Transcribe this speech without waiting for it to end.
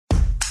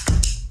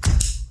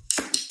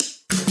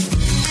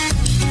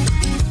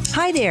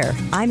Hi there,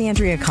 I'm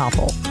Andrea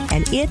Koppel,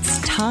 and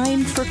it's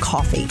time for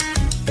coffee,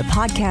 the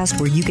podcast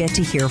where you get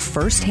to hear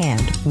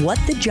firsthand what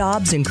the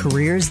jobs and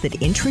careers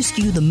that interest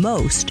you the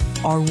most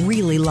are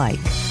really like.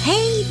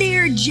 Hey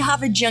there,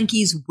 Java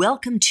junkies.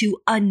 Welcome to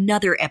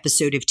another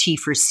episode of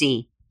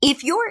T4C.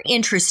 If you're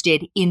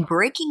interested in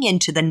breaking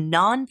into the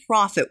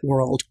nonprofit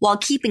world while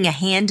keeping a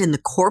hand in the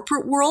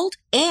corporate world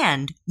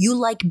and you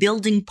like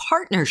building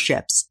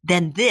partnerships,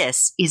 then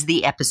this is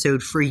the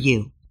episode for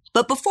you.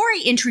 But before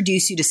I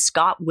introduce you to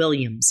Scott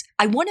Williams,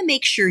 I want to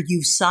make sure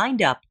you've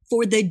signed up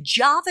for the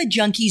Java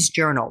Junkies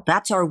Journal.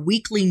 That's our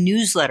weekly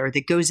newsletter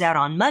that goes out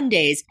on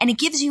Mondays, and it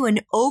gives you an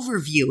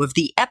overview of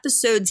the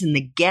episodes and the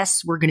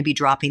guests we're going to be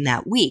dropping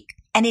that week.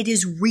 And it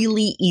is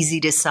really easy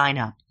to sign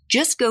up.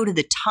 Just go to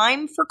the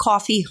Time for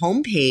Coffee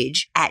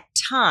homepage at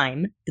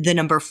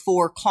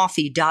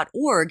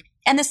time4coffee.org,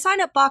 and the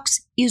sign-up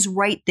box is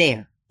right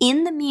there.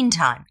 In the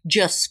meantime,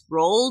 just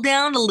scroll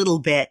down a little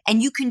bit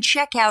and you can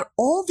check out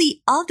all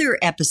the other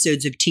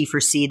episodes of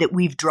T4C that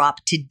we've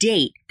dropped to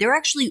date. They're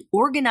actually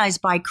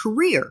organized by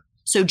career.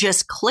 So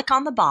just click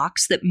on the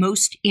box that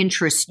most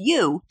interests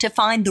you to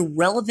find the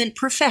relevant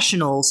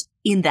professionals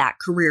in that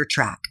career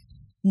track.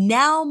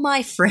 Now,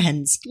 my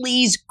friends,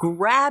 please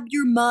grab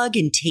your mug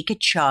and take a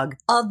chug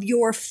of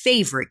your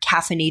favorite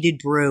caffeinated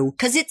brew,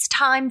 because it's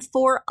time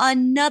for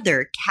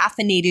another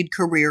caffeinated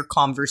career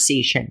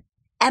conversation.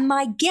 And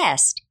my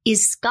guest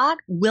is Scott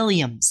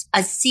Williams,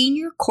 a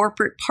senior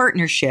corporate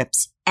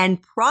partnerships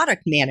and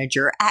product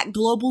manager at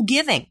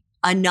GlobalGiving,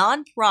 a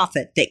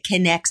nonprofit that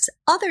connects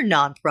other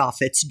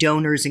nonprofits,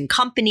 donors, and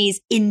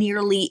companies in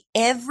nearly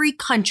every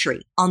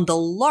country on the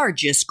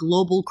largest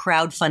global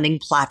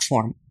crowdfunding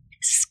platform.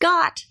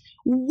 Scott,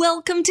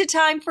 welcome to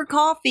Time for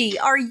Coffee.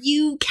 Are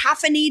you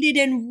caffeinated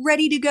and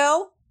ready to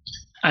go?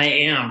 I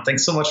am.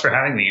 Thanks so much for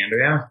having me,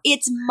 Andrea.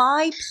 It's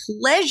my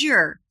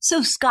pleasure.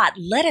 So, Scott,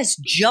 let us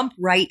jump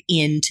right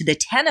into the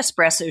 10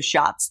 espresso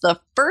shots. The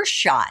first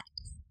shot.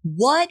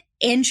 What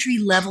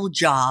entry-level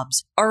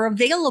jobs are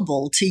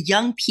available to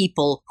young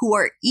people who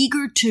are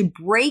eager to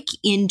break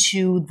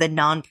into the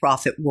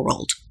nonprofit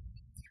world?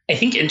 I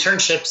think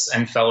internships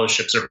and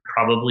fellowships are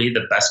probably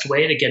the best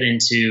way to get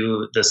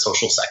into the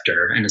social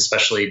sector, and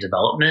especially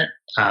development.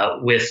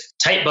 With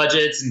tight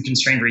budgets and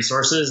constrained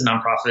resources,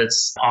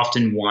 nonprofits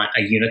often want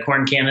a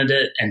unicorn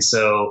candidate. And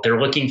so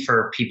they're looking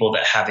for people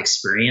that have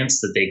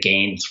experience that they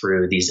gain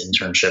through these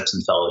internships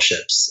and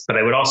fellowships. But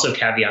I would also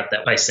caveat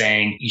that by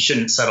saying you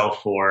shouldn't settle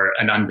for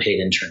an unpaid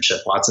internship.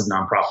 Lots of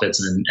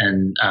nonprofits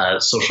and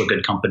social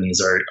good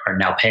companies are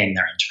now paying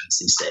their interns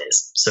these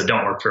days. So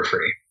don't work for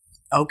free.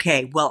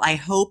 Okay, well, I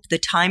hope the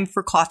Time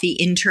for Coffee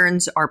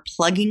interns are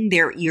plugging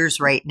their ears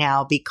right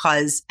now,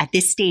 because at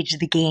this stage of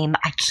the game,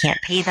 I can't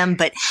pay them,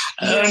 but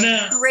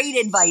Great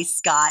advice,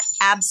 Scott.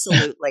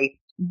 Absolutely.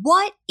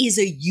 What is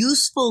a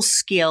useful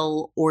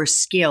skill or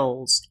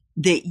skills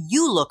that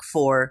you look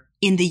for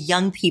in the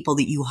young people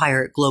that you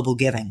hire at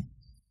GlobalGiving?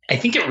 I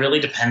think it really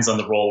depends on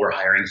the role we're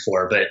hiring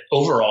for, but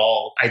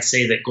overall, I'd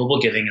say that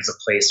GlobalGiving is a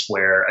place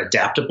where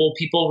adaptable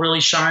people really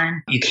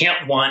shine. You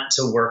can't want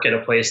to work at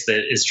a place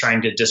that is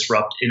trying to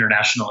disrupt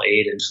international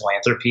aid and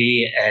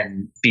philanthropy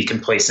and be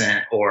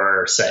complacent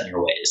or set in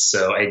your ways.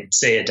 So I'd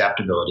say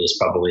adaptability is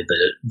probably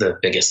the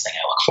biggest thing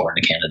I look for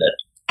in a candidate.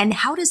 And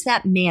how does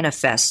that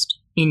manifest,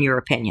 in your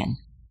opinion?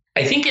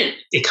 I think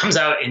it comes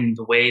out in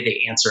the way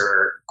they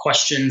answer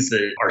questions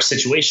that are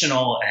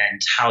situational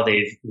and how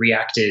they've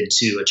reacted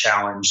to a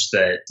challenge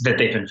that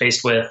they've been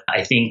faced with.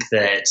 I think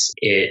that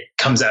it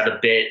comes out a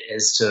bit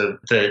as to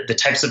the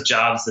types of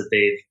jobs that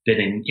they've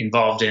been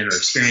involved in or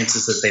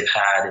experiences that they've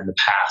had in the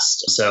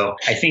past. So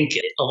I think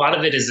a lot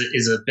of it is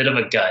a bit of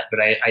a gut, but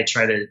I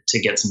try to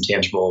get some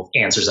tangible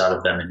answers out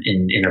of them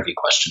in interview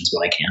questions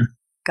when I can.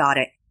 Got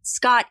it.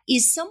 Scott,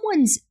 is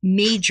someone's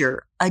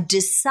major a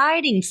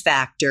deciding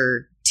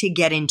factor to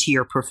get into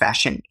your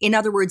profession? In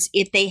other words,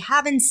 if they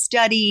haven't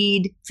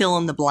studied fill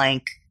in the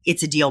blank,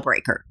 it's a deal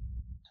breaker.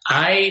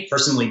 I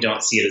personally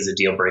don't see it as a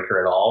deal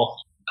breaker at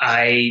all.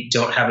 I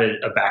don't have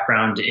a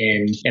background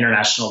in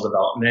international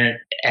development,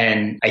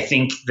 and I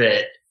think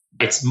that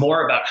it's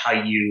more about how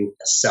you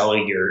sell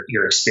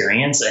your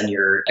experience and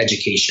your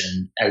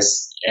education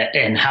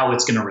and how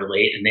it's going to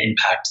relate and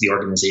impact the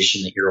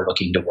organization that you're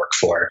looking to work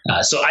for.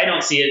 So I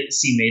don't see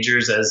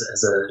majors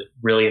as a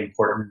really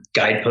important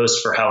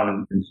guidepost for how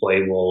an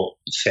employee will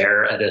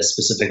fare at a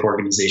specific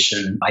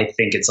organization. I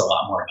think it's a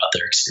lot more about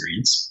their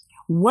experience.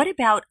 What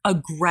about a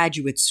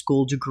graduate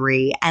school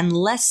degree, and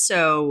less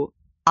so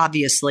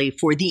obviously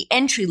for the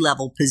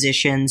entry-level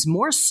positions,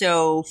 more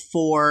so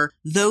for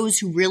those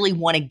who really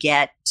want to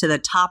get to the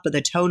top of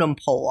the totem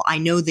pole? I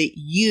know that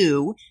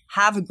you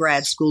have a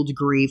grad school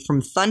degree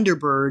from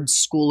Thunderbird's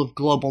School of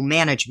Global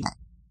Management.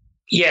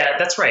 Yeah,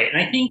 that's right.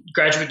 And I think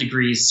graduate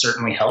degrees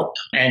certainly help,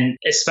 and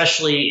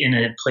especially in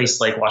a place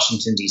like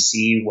Washington,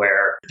 D.C.,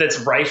 where that's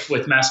rife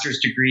with master's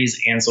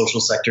degrees and social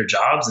sector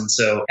jobs. And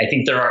so I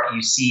think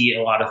you see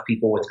a lot of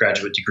people with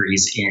graduate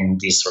degrees in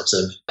these sorts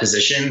of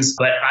positions.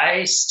 But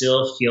I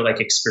still feel like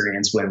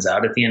experience wins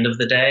out at the end of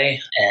the day,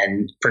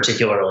 and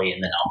particularly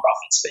in the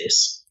nonprofit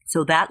space.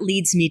 So that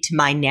leads me to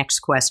my next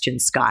question,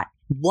 Scott.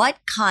 What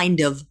kind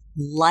of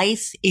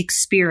life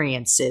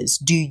experiences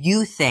do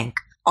you think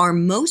are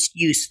most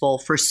useful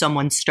for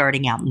someone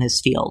starting out in this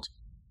field?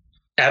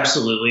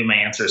 Absolutely. My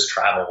answer is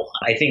travel.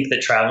 I think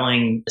that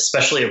traveling,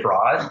 especially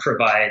abroad,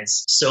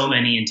 provides so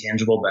many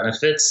intangible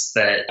benefits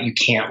that you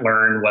can't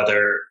learn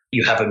whether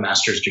you have a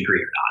master's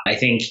degree or not. I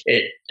think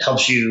it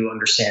helps you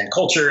understand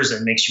cultures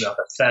and makes you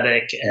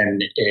empathetic,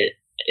 and it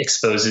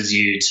exposes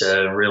you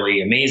to really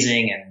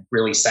amazing and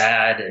really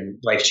sad and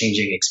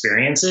life-changing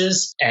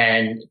experiences.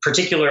 And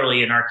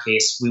particularly in our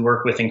case, we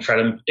work with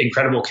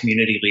incredible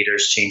community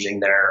leaders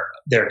changing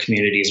their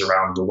communities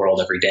around the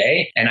world every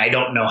day. And I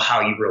don't know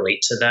how you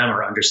relate to them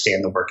or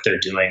understand the work they're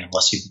doing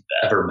unless you've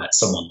ever met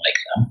someone like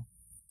them.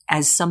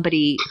 As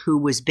somebody who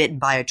was bitten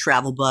by a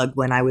travel bug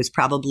when I was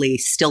probably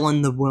still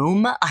in the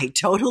womb, I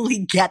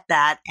totally get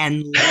that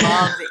and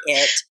love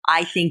it.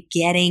 I think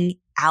getting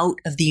out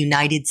of the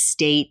United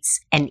States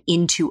and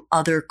into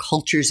other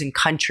cultures and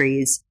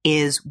countries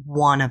is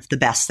one of the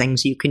best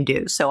things you can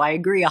do. So I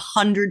agree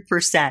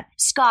 100%.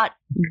 Scott,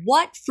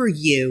 what for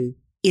you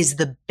is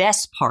the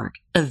best part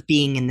of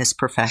being in this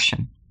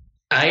profession?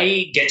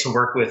 I get to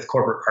work with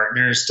corporate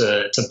partners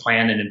to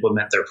plan and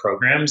implement their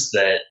programs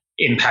that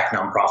impact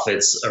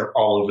nonprofits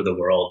all over the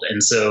world.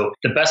 And so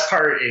the best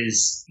part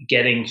is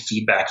getting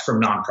feedback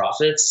from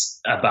nonprofits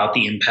about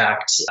the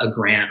impact a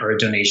grant or a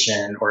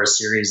donation or a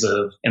series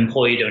of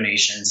employee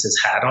donations has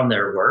had on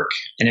their work.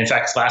 And in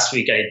fact, last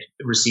week I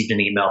received an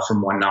email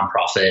from one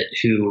nonprofit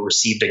who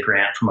received a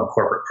grant from a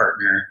corporate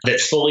partner that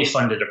fully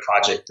funded a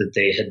project that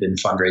they had been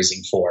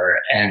fundraising for.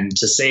 And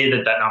to say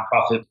that that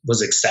nonprofit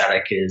was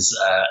ecstatic is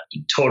a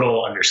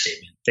total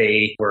understatement.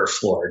 They were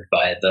floored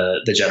by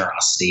the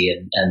generosity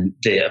and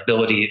the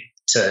ability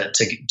to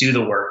do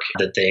the work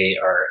that they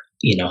are,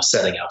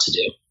 setting out to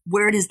do.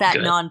 Where does that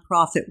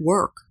nonprofit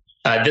work?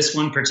 This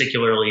one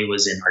particularly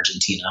was in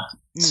Argentina.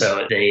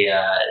 So they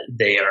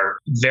are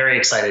very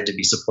excited to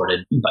be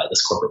supported by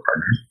this corporate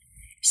partner.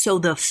 So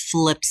the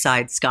flip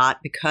side,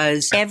 Scott,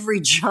 because every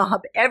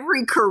job,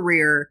 every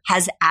career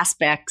has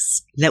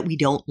aspects that we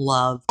don't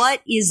love.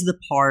 What is the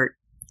part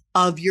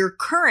of your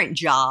current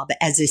job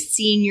as a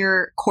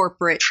senior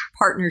corporate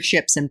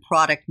partnerships and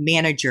product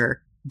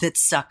manager that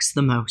sucks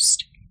the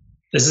most?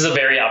 This is a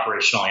very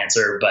operational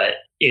answer, but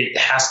it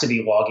has to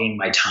be logging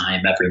my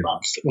time every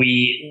month.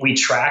 We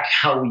track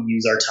how we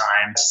use our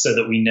time so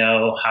that we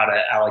know how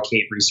to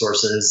allocate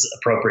resources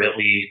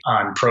appropriately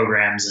on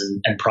programs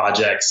and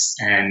projects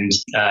and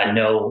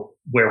know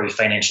where we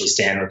financially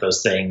stand with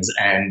those things.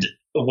 And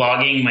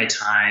logging my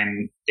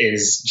time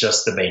is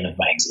just the bane of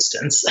my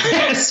existence.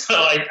 So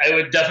I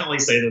would definitely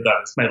say that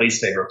that's my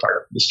least favorite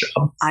part of this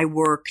job. I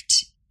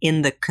worked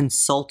in the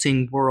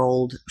consulting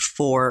world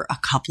for a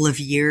couple of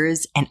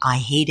years and I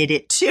hated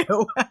it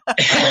too.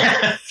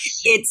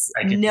 It's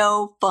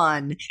no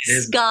fun.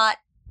 Scott,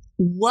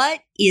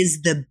 what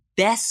is the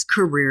best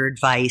career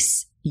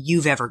advice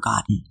you've ever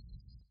gotten?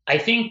 I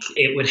think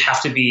it would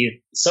have to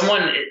be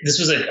this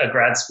was a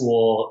grad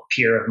school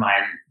peer of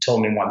mine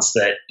told me once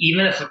that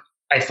even if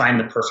I find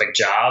the perfect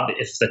job,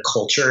 if the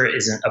culture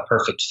isn't a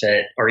perfect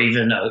fit or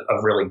even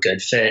a really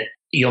good fit,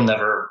 you'll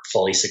never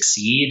fully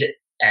succeed.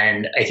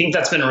 And I think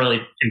that's been a really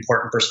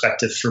important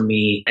perspective for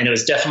me. And it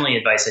was definitely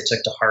advice I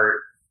took to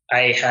heart.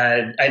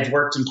 I've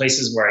worked in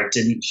places where I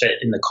didn't fit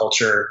in the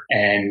culture,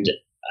 and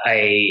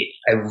I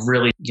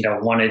really,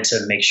 wanted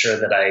to make sure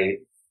that I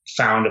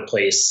found a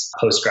place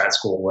post grad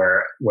school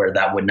where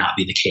that would not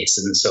be the case.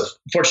 And so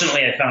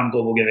fortunately I found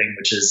GlobalGiving,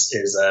 which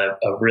is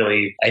a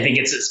really, I think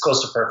it's as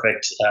close to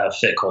perfect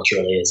fit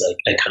culturally as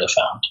I could have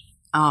found.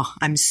 Oh,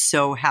 I'm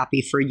so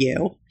happy for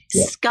you.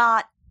 Yeah.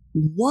 Scott,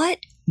 what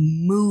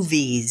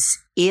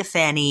movies, if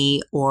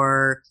any,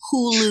 or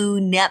Hulu,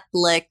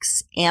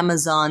 Netflix,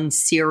 Amazon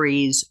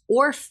series,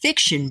 or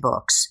fiction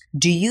books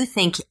do you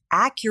think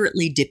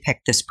accurately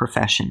depict this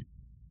profession?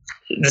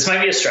 This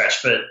might be a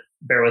stretch, but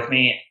bear with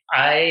me.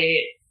 I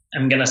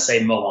am going to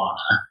say Moana.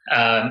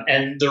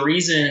 And the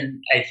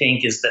reason I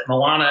think is that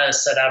Moana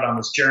set out on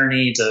this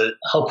journey to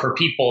help her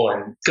people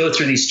and go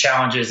through these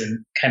challenges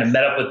and kind of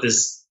met up with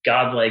this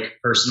godlike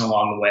person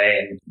along the way.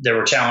 And there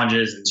were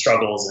challenges and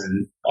struggles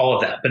and all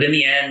of that. But in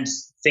the end,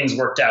 things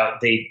worked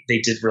out. They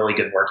did really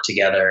good work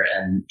together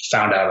and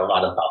found out a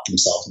lot about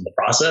themselves in the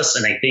process.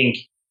 And I think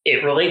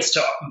it relates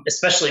to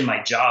especially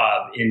my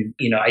job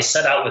I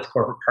set out with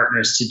corporate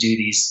partners to do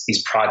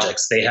these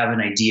projects. They have an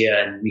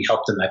idea and we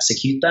help them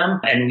execute them.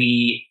 And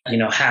we,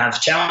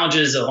 have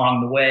challenges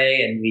along the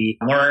way, and we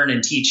learn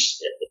and teach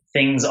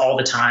things all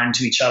the time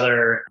to each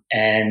other.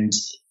 And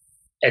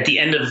at the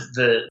end of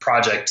the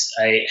project,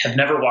 I have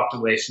never walked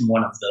away from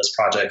one of those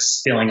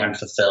projects feeling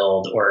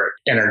unfulfilled or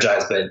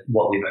energized by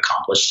what we've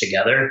accomplished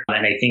together.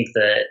 And I think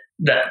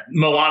that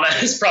Moana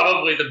is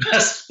probably the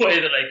best way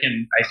that I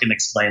can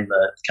explain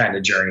the kind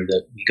of journey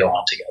that we go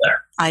on together.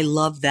 I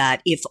love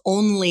that. If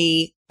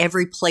only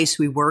every place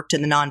we worked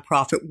in the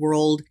nonprofit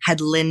world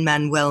had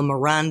Lin-Manuel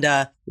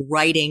Miranda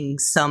writing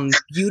some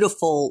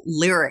beautiful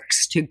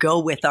lyrics to go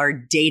with our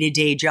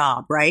day-to-day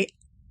job, right?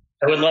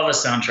 I would love a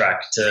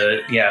soundtrack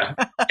to, yeah.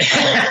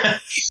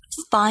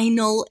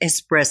 Final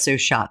espresso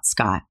shot,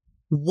 Scott.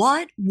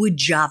 What would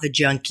Java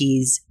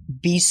junkies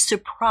be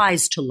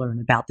surprised to learn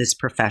about this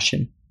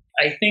profession?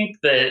 I think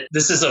that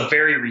this is a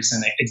very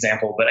recent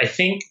example, but I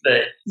think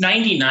that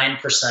 99%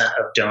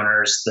 of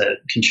donors that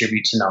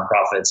contribute to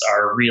nonprofits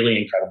are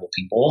really incredible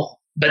people.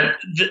 But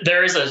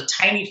there is a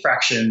tiny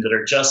fraction that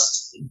are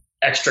just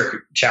extra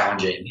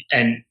challenging.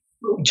 And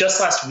just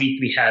last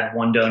week, we had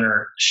one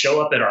donor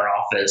show up at our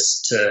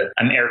office to,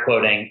 I'm air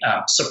quoting,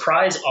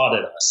 surprise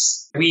audit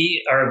us.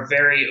 We are a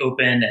very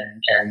open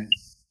and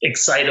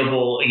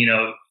excitable,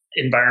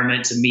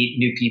 environment to meet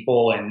new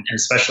people and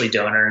especially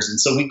donors. And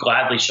so we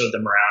gladly showed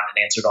them around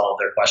and answered all of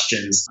their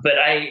questions. But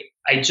I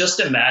just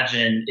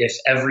imagine if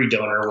every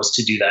donor was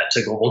to do that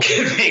to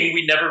GlobalGiving,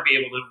 we'd never be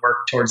able to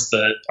work towards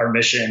our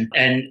mission.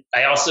 And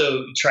I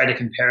also try to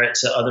compare it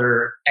to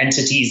other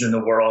entities in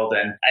the world.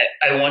 And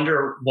I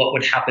wonder what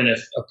would happen if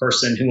a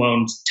person who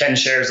owned 10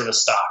 shares of a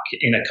stock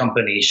in a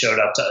company showed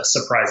up to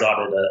surprise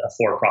audit a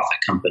for-profit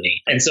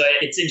company. And so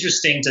it's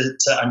interesting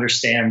to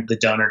understand the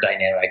donor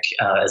dynamic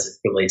as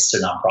it relates to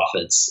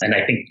nonprofits. And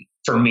I think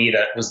for me,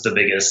 that was the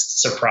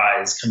biggest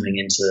surprise coming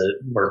into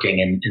working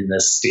in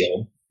this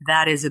field.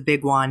 That is a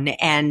big one.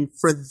 And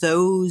for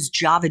those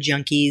Java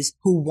junkies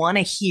who want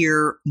to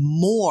hear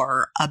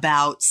more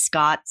about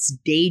Scott's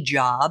day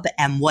job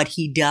and what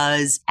he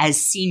does as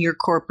senior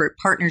corporate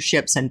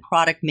partnerships and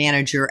product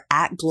manager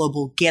at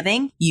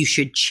GlobalGiving, you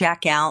should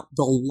check out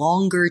the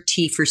longer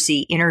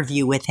T4C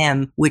interview with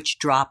him, which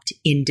dropped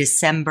in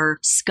December.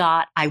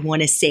 Scott, I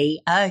want to say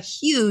a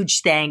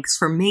huge thanks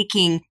for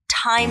making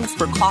time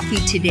for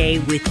coffee today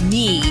with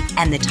me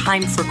and the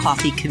Time for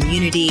Coffee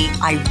community.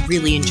 I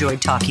really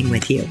enjoyed talking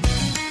with you.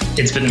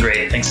 It's been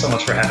great. Thanks so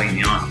much for having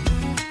me on.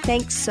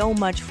 Thanks so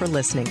much for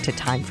listening to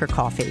Time for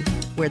Coffee,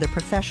 where the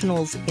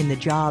professionals in the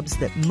jobs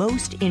that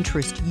most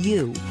interest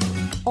you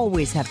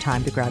always have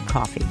time to grab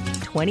coffee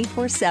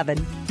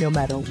 24/7, no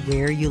matter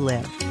where you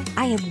live.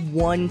 I have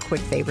one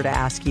quick favor to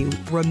ask you.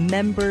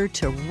 Remember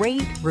to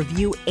rate,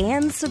 review,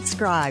 and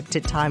subscribe to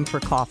Time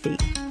for Coffee.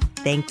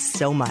 Thanks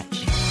so much.